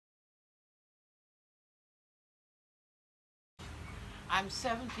I'm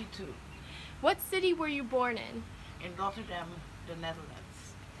 72. What city were you born in? In Rotterdam, the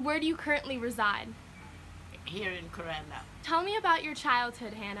Netherlands. Where do you currently reside? Here in Coranda. Tell me about your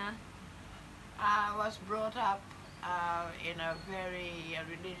childhood, Hannah. I was brought up in a very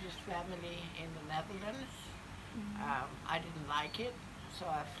religious family in the Netherlands. I didn't like it, so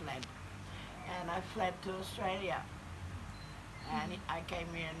I fled. And I fled to Australia. And I came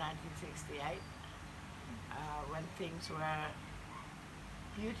here in 1968 when things were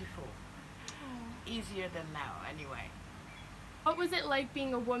beautiful. Easier than now, anyway. What was it like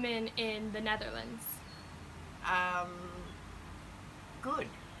being a woman in the Netherlands? Good,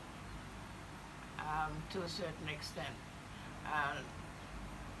 to a certain extent.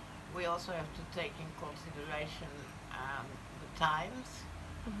 We also have to take in consideration the times,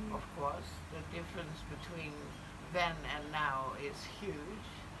 of course. The difference between then and now is huge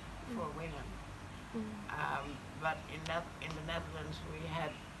for women. But in the Netherlands we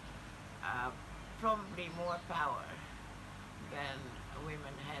had probably more power than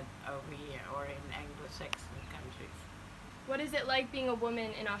women had over here or in Anglo-Saxon countries. What is it like being a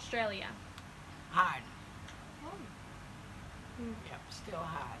woman in Australia? Hard. Yep, still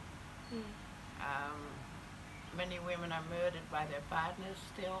hard. Many women are murdered by their partners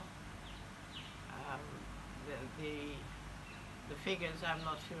still. The figures I'm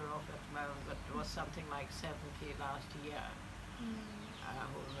not sure of at the moment, but it was something like 70 last year who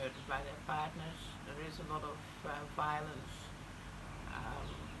were murdered by their partners. There is a lot of violence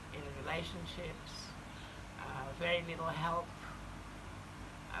in relationships, very little help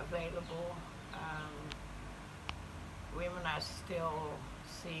available. Women are still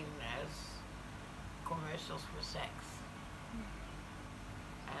seen as commercials for sex,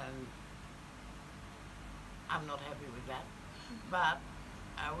 and I'm not happy with that. But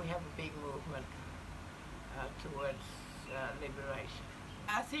we have a big movement towards liberation.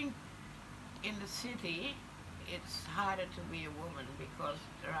 I think in the city it's harder to be a woman because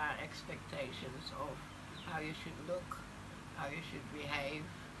there are expectations of how you should look, how you should behave,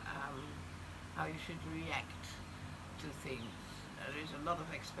 how you should react to things. There is a lot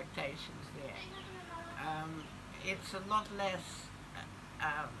of expectations there. It's a lot less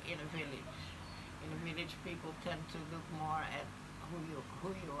in a village. In a village, people tend to look more at who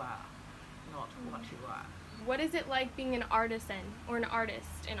you are, not what you are. What is it like being an artisan or an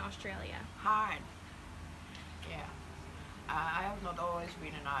artist in Australia? Hard. Yeah. I have not always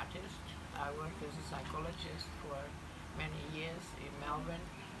been an artist. I worked as a psychologist for many years in Melbourne.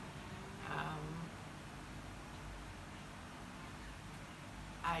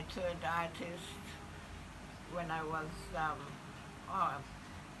 I turned artist when I was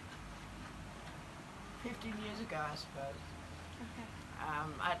 15 years ago, I suppose. Okay.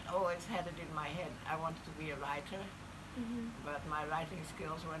 I'd always had it in my head. I wanted to be a writer, but my writing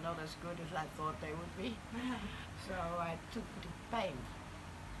skills were not as good as I thought they would be. So I took to paint.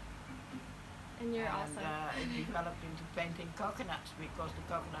 And you're and awesome. it developed into painting coconuts because the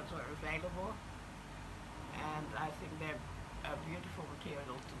coconuts were available, and I think they're a beautiful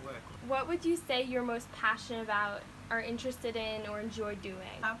material to work with. What would you say you're most passionate about, or interested in, or enjoy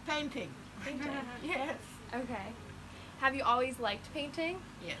doing? Painting. Painting. Yes. Okay. Have you always liked painting?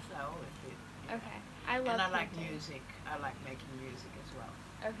 Yes, I always did. Yeah. Okay. I love And I like painting. music. I like making music as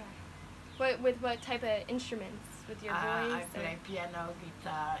well. Okay. With what type of instruments? With your voice? I or- play piano,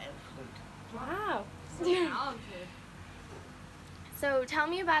 guitar, and flute. Wow. So talented. So tell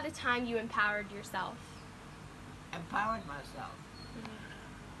me about a time you empowered yourself. Empowered myself.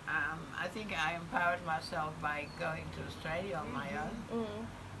 I think I empowered myself by going to Australia on my own.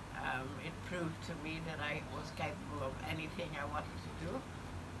 It proved to me that I was capable of anything I wanted to do.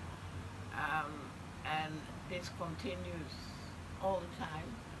 And this continues all the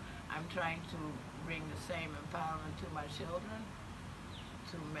time. I'm trying to bring the same empowerment to my children,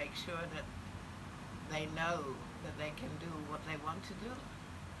 to make sure that they know that they can do what they want to do.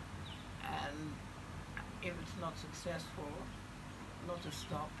 And if it's not successful, not to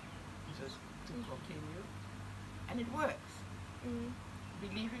stop, just to continue. And it works.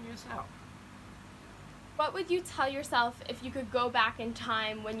 Believe in yourself. What would you tell yourself if you could go back in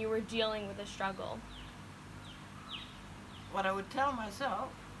time when you were dealing with a struggle? What I would tell myself,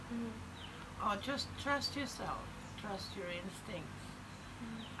 just trust yourself, trust your instincts.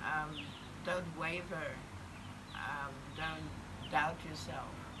 Don't waver, don't doubt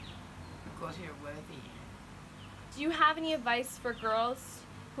yourself, because you're worthy. Do you have any advice for girls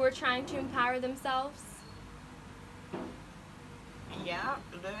who are trying to empower themselves? Yeah,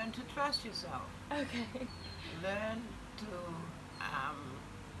 learn to trust yourself. Okay. Learn to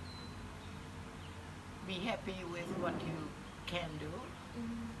be happy with what you can do.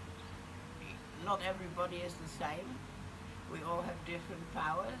 Mm-hmm. Not everybody is the same. We all have different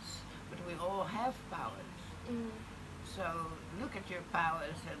powers, but we all have powers. Mm-hmm. So look at your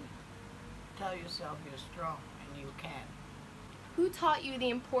powers and tell yourself you're strong and you can. Who taught you the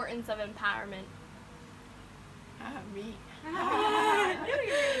importance of empowerment? Me. Good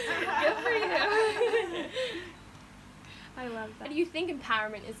for you. I love that. Why do you think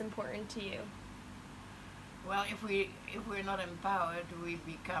empowerment is important to you? Well, if we're not empowered, we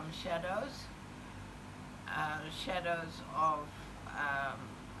become shadows. Shadows of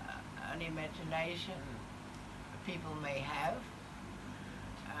an imagination people may have.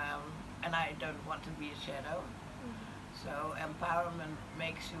 And I don't want to be a shadow. So empowerment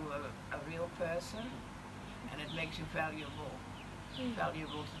makes you a real person, and it makes you valuable.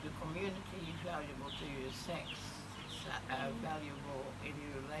 Valuable to the community, valuable to your sex, valuable in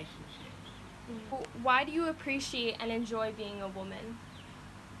your relationship. Why do you appreciate and enjoy being a woman?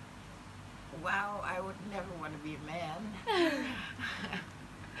 Wow, I would never want to be a man.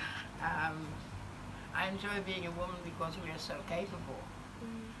 I enjoy being a woman because we are so capable.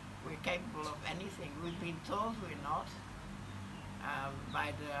 We're capable of anything. We've been told we're not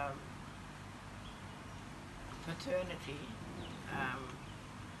by the paternity,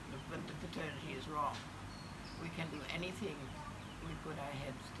 but the paternity is wrong. We can do anything we put our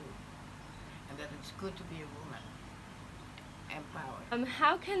heads to, and that it's good to be a woman, empowered.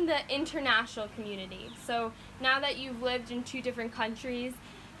 How can the international community, so now that you've lived in 2 different countries,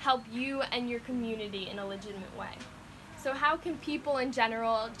 help you and your community in a legitimate way? So how can people in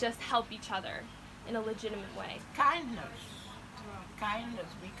general just help each other in a legitimate way? Kindness.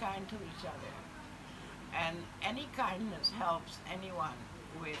 Kindness. Be kind to each other. And any kindness helps anyone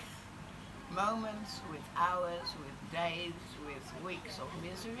with moments, with hours, with days, with weeks of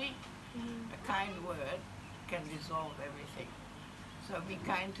misery. A kind word can resolve everything. So be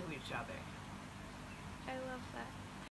kind to each other. I love that.